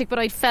unrealistic, but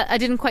I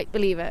didn't quite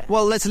believe it.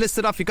 Well, let's list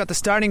it off. You've got the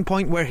starting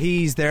point where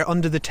he's there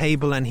under the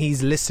table and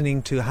he's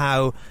listening to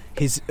how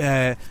his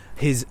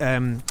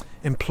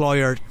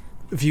employer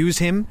views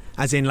him,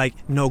 as in like,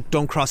 no,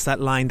 don't cross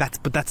that line.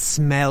 But that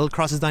smell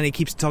crosses the line. He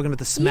keeps talking about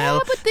the smell. Yeah,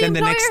 but the then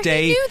employer, the next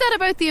day, he knew that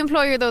about the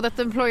employer, though, that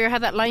the employer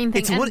had that line thing.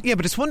 it's one, and- yeah,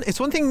 but it's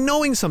one thing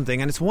knowing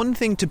something, and it's one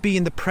thing to be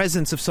in the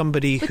presence of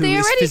somebody But who they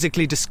is already-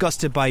 physically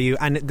disgusted by you,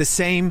 and the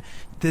same.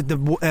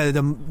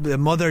 The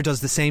mother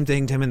does the same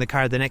thing to him in the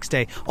car the next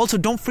day. Also,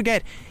 don't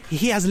forget,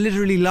 he has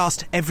literally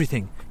lost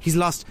everything. He's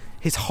lost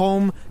his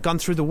home, gone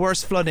through the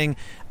worst flooding,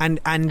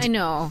 and I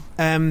know.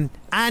 and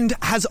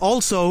has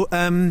also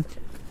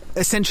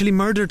essentially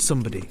murdered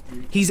somebody.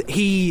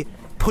 He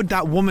put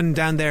that woman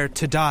down there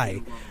to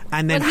die,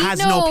 and then Well, he has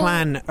no know-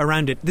 plan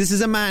around it. This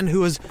is a man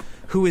who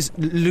is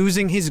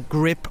losing his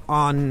grip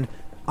on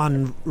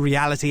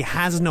reality,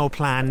 has no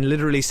plan.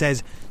 Literally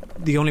says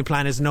the only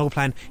plan is no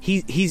plan.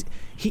 He's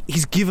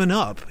given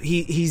up.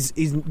 He's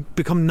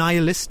become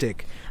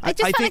nihilistic. I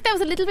just felt like that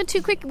was a little bit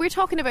too quick. We're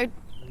talking about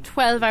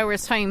 12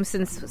 hours time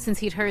since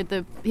he'd heard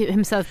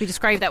himself be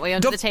described that way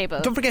under the table.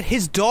 Don't forget,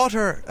 his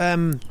daughter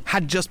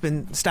had just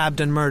been stabbed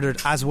and murdered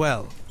as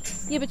well.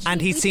 Yeah, but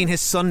And he'd seen his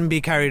son be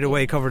carried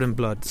away covered in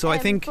blood. So I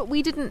think... But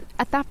we didn't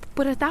at that.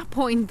 But at that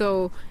point,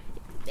 though,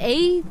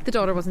 A, the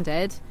daughter wasn't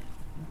dead.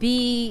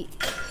 B,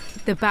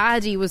 the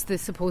baddie was the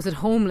supposed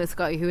homeless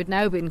guy who had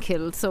now been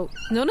killed. So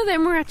none of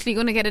them were actually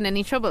going to get in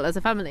any trouble as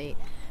a family.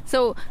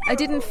 So I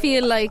didn't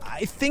feel like...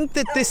 I think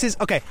that this is...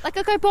 Okay, Like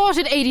I bought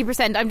it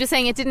 80%. I'm just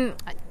saying it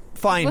didn't...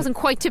 fine. It wasn't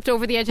quite tipped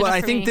over the edge Well, enough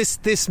I for think me.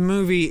 this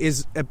movie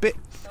is a bit...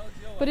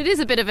 But it is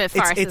a bit of a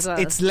farce as well.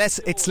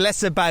 It's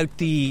less about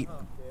the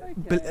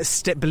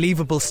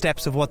believable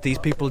steps of what these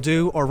people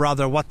do, or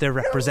rather what they're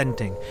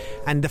representing.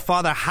 And the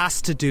father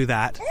has to do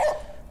that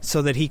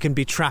so that he can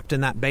be trapped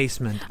in that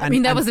basement. I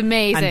mean, that was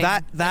amazing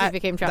And that he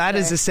became trapped that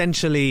is there.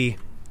 essentially...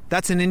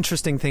 That's an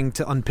interesting thing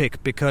to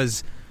unpick,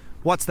 because...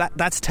 What's that?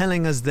 That's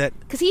telling us that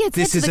Because he had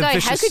said this to is the a guy,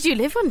 vicious... how could you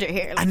live under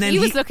here? Like, and then he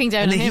was looking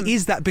down and on then him. he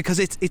is that, because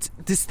it's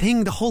this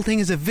thing. The whole thing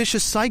is a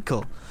vicious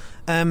cycle.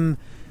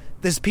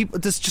 There's people.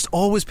 There's just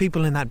always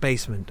people in that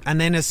basement,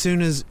 and then as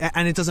soon as,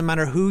 and it doesn't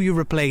matter who you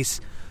replace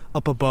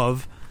up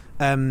above,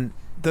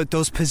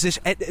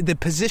 the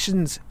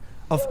positions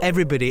of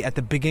everybody at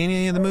the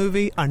beginning of the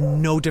movie are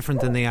no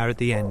different than they are at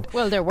the end.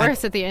 Well, they're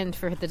worse at the end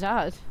for the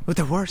dad. But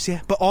they're worse,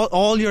 yeah. But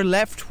all you're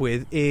left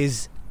with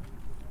is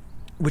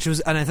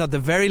and I thought the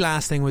very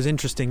last thing was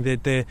interesting.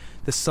 The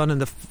son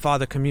and the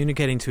father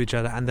communicating to each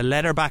other, and the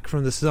letter back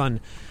from the son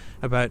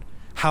about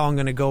how I'm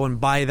going to go and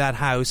buy that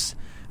house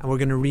and we're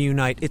going to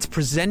reunite. It's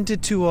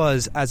presented to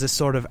us as a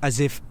sort of as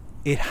if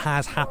it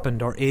has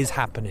happened or is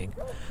happening.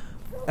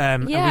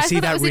 And we see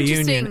that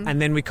reunion, and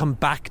then we come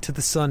back to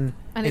the son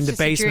and in the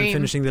basement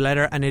finishing the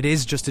letter, and it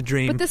is just a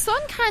dream. But the son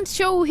can't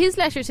show his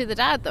letter to the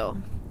dad, though.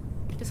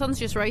 The son's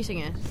just writing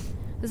it.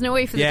 There's no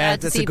way for the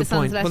dad to see the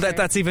son's letter. Well,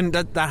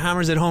 that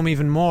hammers it home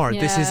even more.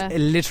 Yeah. This is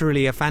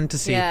literally a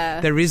fantasy. Yeah.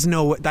 There is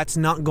that's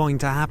not going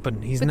to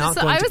happen. He's not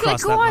going to cross that line. I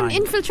was like, go on,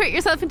 infiltrate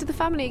yourself into the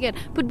family again.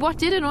 But what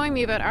did annoy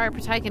me about our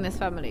protagonist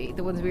family,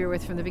 the ones we were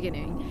with from the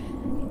beginning,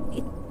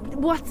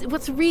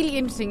 what's really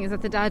interesting is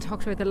that the dad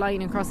talked about the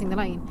line and crossing the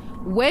line.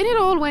 When it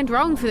all went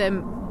wrong for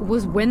them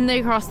was when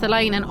they crossed the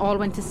line and all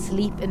went to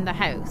sleep in the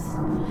house.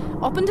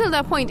 Up until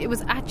that point, it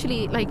was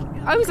actually like,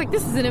 I was like,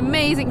 this is an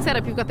amazing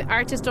setup. You've got the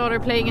artist daughter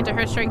playing into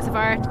her strengths of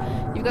art,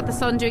 you've got the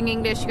son doing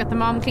English, you've got the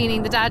mom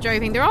cleaning, the dad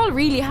driving. They're all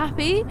really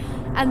happy,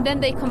 and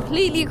then they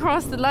completely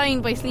cross the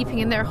line by sleeping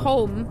in their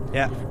home.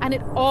 Yeah. And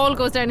it all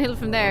goes downhill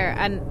from there.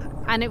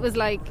 And it was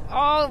like,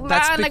 oh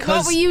man, like,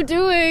 what were you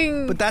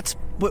doing?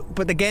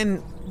 But again,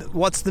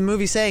 what's the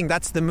movie saying?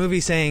 That's the movie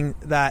saying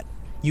that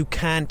you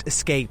can't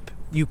escape.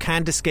 You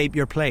can't escape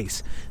your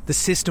place. The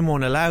system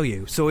won't allow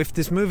you. So if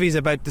this movie is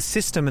about the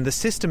system and the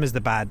system is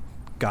the bad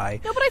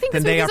guy, no, but I think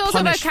then this movie they is are also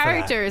about punished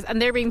characters,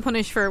 and they're being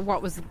punished for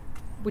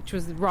which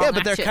was wrong. Yeah,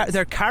 but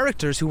they're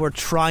characters who were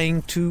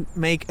trying to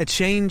make a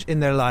change in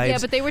their lives. Yeah,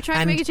 but they were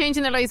trying to make a change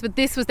in their lives, but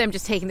this was them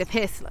just taking the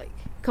piss. Like,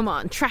 come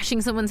on,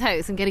 trashing someone's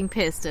house and getting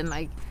pissed, and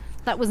like,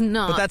 that was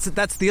not. But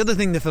that's the other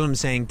thing the film's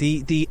saying.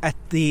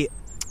 The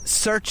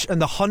search and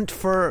the hunt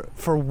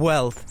for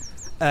wealth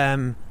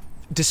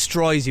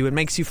destroys you. It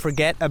makes you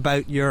forget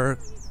about your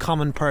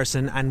common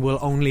person and will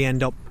only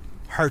end up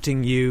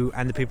hurting you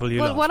and the people you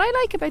love. Well, what I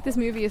like about this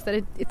movie is that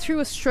it threw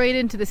us straight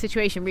into the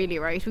situation, really,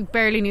 right? We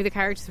barely knew the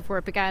characters before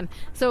it began.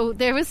 So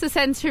there was the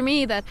sense for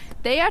me that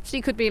they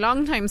actually could be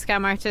long-time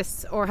scam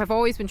artists or have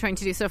always been trying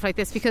to do stuff like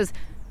this, because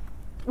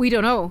we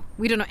don't know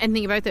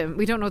anything about them.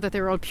 We don't know that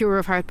they were all pure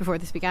of heart before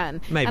this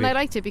began. Maybe. And I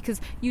liked it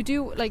because you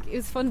do, like, it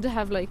was fun to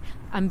have like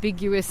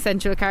ambiguous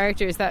central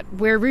characters that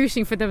we're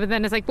rooting for them, and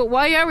then it's like, but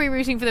why are we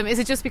rooting for them? Is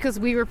it just because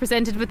we were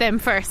presented with them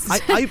first?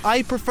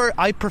 I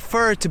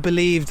prefer to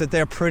believe that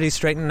they're pretty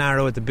straight and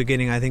narrow at the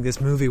beginning. I think this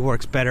movie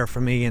works better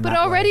for me in that way.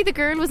 But already the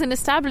girl was an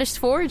established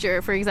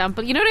forger, for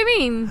example. You know what I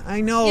mean?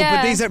 I know,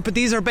 yeah. but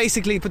these are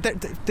basically.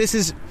 But this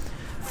is.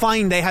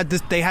 Fine, they had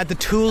the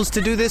tools to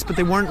do this, but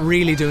they weren't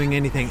really doing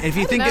anything. If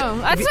you think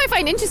that's what I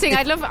find interesting.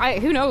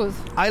 Who knows?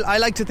 I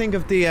like to think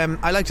of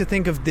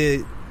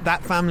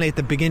that family at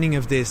the beginning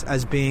of this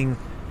as being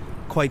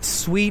quite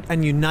sweet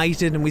and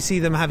united, and we see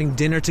them having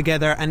dinner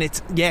together,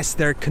 and yes,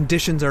 their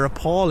conditions are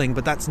appalling,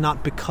 but that's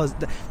not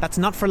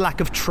for lack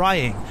of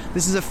trying.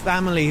 This is a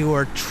family who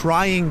are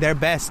trying their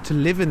best to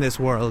live in this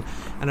world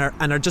and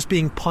are just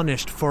being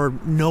punished for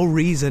no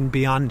reason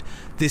beyond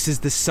this is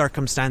the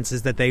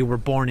circumstances that they were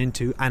born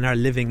into and are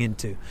living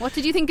into. What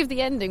did you think of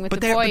the ending with the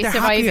boy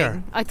surviving?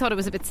 Happier. I thought it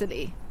was a bit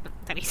silly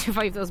that he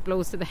survived those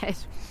blows to the head.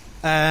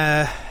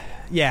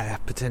 Yeah,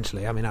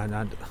 potentially. I mean,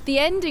 the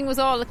ending was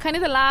all kind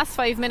of the last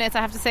 5 minutes,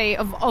 I have to say,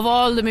 of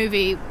all the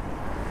movie.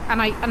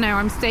 And now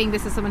I'm saying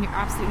this as someone who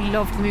absolutely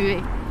loved the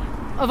movie.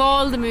 Of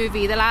all the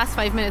movie, the last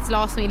 5 minutes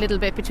lost me a little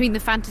bit between the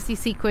fantasy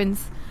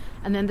sequence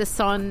and then the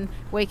son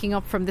waking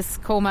up from this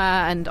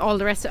coma and all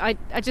the rest. I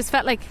just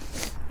felt like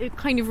it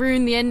kind of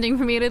ruined the ending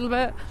for me a little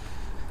bit.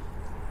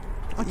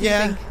 What do you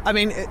think? I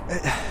mean,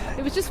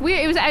 it was just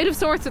weird. It was out of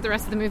sorts with the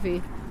rest of the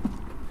movie.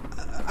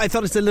 I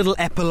thought it's a little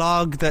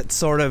epilogue that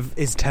sort of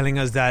is telling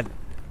us that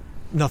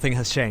nothing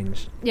has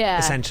changed. Yeah.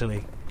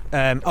 Essentially.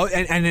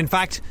 And in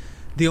fact,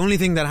 the only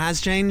thing that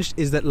has changed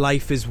is that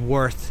life is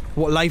worse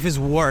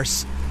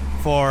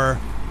for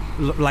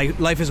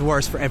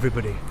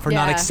everybody for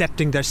not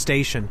accepting their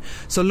station.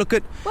 So look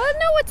at. Well,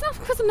 no, it's not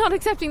because of not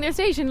accepting their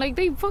station. Like,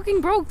 they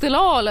fucking broke the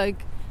law.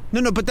 Like.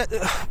 No, but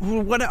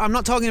I'm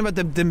not talking about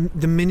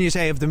the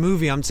minutiae of the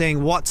movie. I'm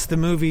saying, what's the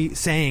movie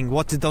saying?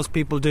 What did those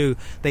people do?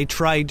 They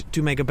tried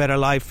to make a better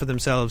life for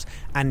themselves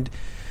and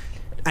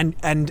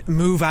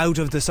move out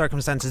of the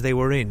circumstances they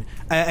were in.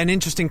 An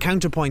interesting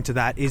counterpoint to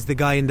that is the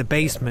guy in the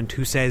basement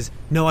who says,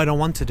 "No, I don't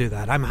want to do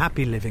that. I'm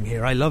happy living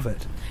here. I love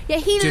it." Yeah,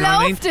 he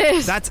loved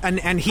it. I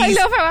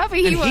love how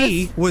happy he was. And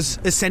he was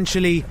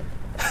essentially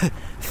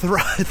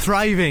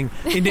thriving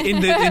in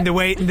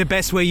the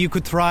best way you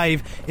could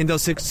thrive in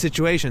those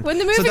situations. When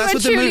the movie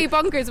went truly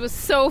bonkers was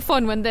so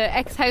fun when the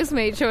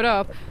ex-housemaid showed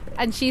up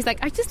and she's like,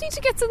 "I just need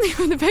to get something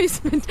from the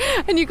basement,"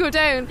 and you go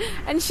down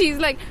and she's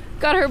like,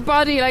 got her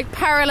body like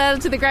parallel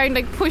to the ground,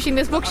 like pushing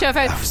this bookshelf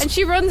out, and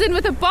she runs in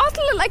with a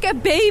bottle, like a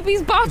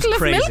baby's bottle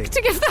of milk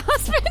to give the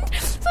husband.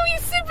 So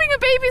he's sipping a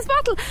baby's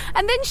bottle,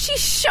 and then she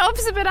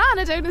shoves a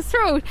banana down his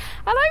throat.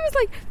 And I was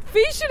like,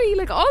 visually,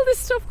 like all this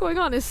stuff going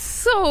on is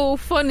so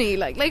funny.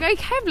 Like I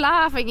kept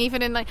laughing,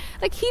 even in like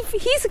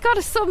he's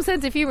got some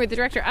sense of humor, the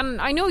director.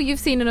 And I know you've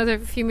seen another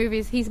few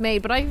movies he's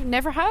made, but I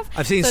never have.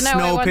 I've seen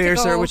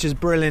Snowpiercer, which is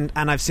brilliant,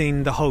 and I've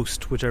seen The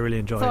Host, which I really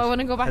enjoyed. So I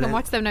want to go back and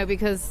watch them now,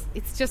 because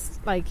it's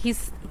just like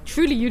he's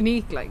truly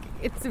unique. Like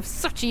it's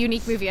such a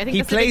unique movie. I think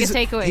that's the biggest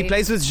takeaway. He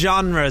plays with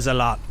genres a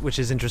lot, which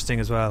is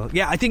interesting as well.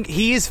 Yeah, I think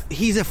he's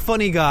a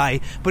funny guy,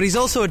 but he's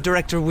also a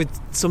director with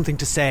something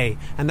to say,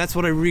 and that's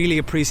what I really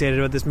appreciated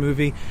about this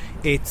movie.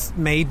 It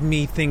made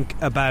me think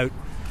about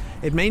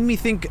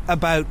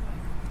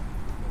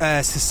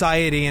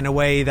society in a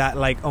way that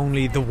like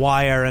only The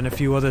Wire and a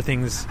few other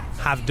things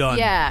have done.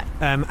 Yeah.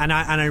 And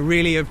I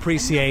really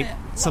appreciate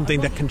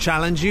something that can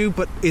challenge you,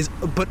 but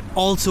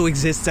also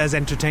exists as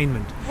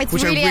entertainment,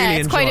 which really, I really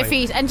it's enjoy. Quite a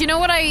feat. And you know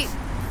what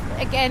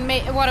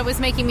what it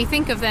was making me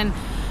think of then,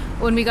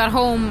 when we got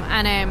home,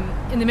 and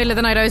in the middle of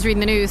the night I was reading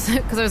the news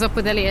because I was up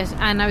with Elliot,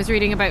 and I was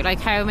reading about like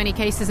how many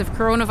cases of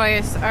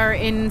coronavirus are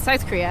in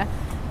South Korea,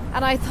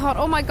 and I thought,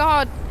 oh my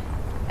god.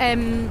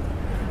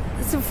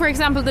 So for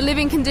example, the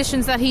living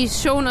conditions that he's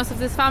shown us of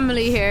this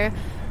family here,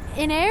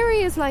 in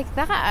areas like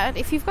that,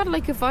 if you've got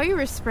like a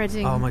virus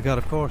spreading, oh my god,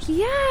 of course.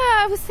 Yeah,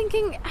 I was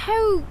thinking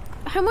how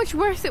much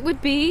worse it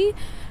would be.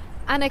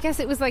 And I guess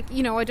it was like,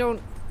 you know, I don't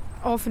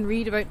often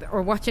read about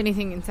or watch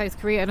anything in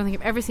South Korea. I don't think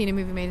I've ever seen a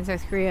movie made in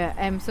South Korea,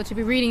 so to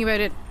be reading about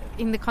it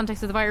in the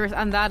context of the virus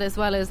and that as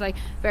well is like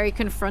very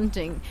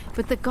confronting.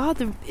 But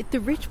the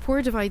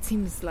rich-poor divide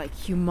seems like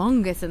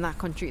humongous in that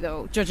country,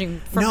 though, judging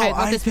from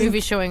what this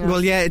movie's showing us.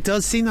 Well, yeah, it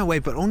does seem that way,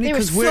 but only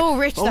because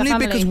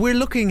because we're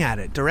looking at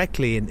it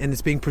directly and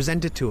it's being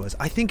presented to us.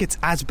 I think it's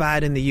as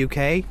bad in the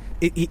UK.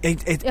 It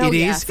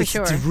is.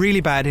 It's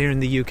really bad here in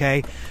the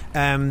UK.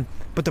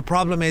 But the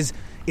problem is,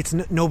 it's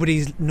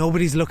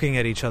nobody's looking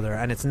at each other,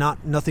 and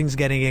nothing's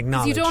getting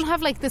acknowledged. You don't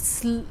have like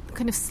this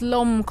kind of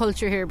slum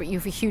culture here, but you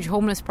have a huge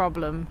homeless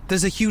problem.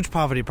 There's a huge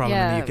poverty problem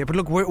in the UK. But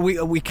look,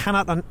 we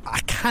cannot I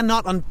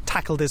cannot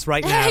tackle this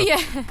right now.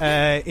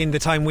 In the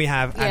time we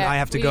have, and I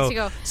have to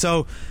go.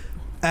 So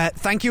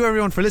thank you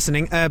everyone for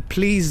listening.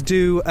 Please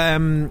do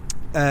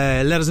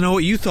let us know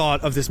what you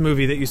thought of this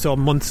movie that you saw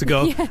months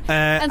ago.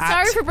 And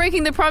sorry for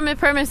breaking the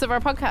premise of our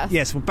podcast.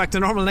 Yes, we're back to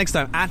normal next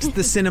time. At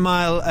The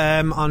Cinemile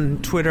on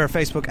Twitter,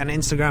 Facebook and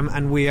Instagram.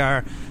 And we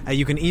are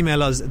you can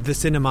email us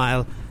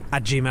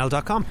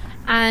thecinemile@gmail.com.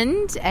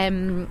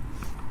 And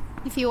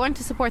if you want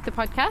to support the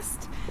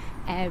podcast,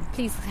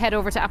 please head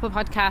over to Apple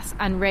Podcasts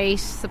and rate,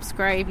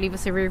 subscribe, leave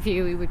us a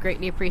review. We would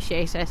greatly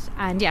appreciate it.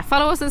 And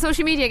follow us on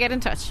social media, get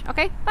in touch.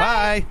 Okay,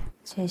 bye.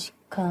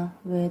 제시카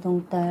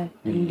외동딸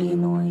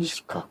릴리노이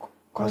시카고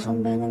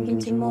거선배는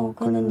김치모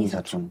그는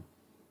이사촌